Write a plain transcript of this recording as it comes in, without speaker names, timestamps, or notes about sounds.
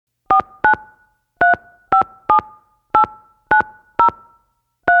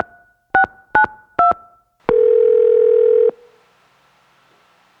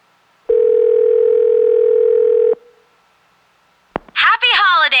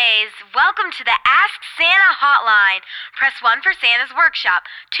holidays. Welcome to the Ask Santa hotline. Press 1 for Santa's workshop,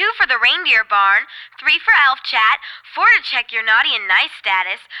 2 for the reindeer barn, 3 for elf chat, 4 to check your naughty and nice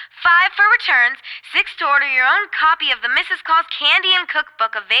status, 5 for returns, 6 to order your own copy of the Mrs. Claus Candy and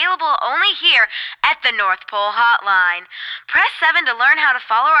Cookbook, available only here at the North Pole hotline. Press 7 to learn how to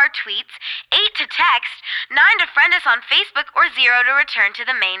follow our tweets, 8 to text, 9 to friend us on Facebook, or 0 to return to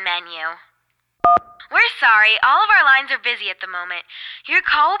the main menu. We're sorry, all of our lines are busy at the moment. Your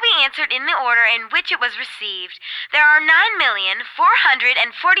call will be answered in the order in which it was received. There are 9,447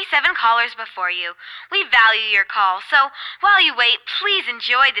 callers before you. We value your call, so while you wait, please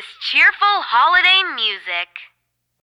enjoy this cheerful holiday music.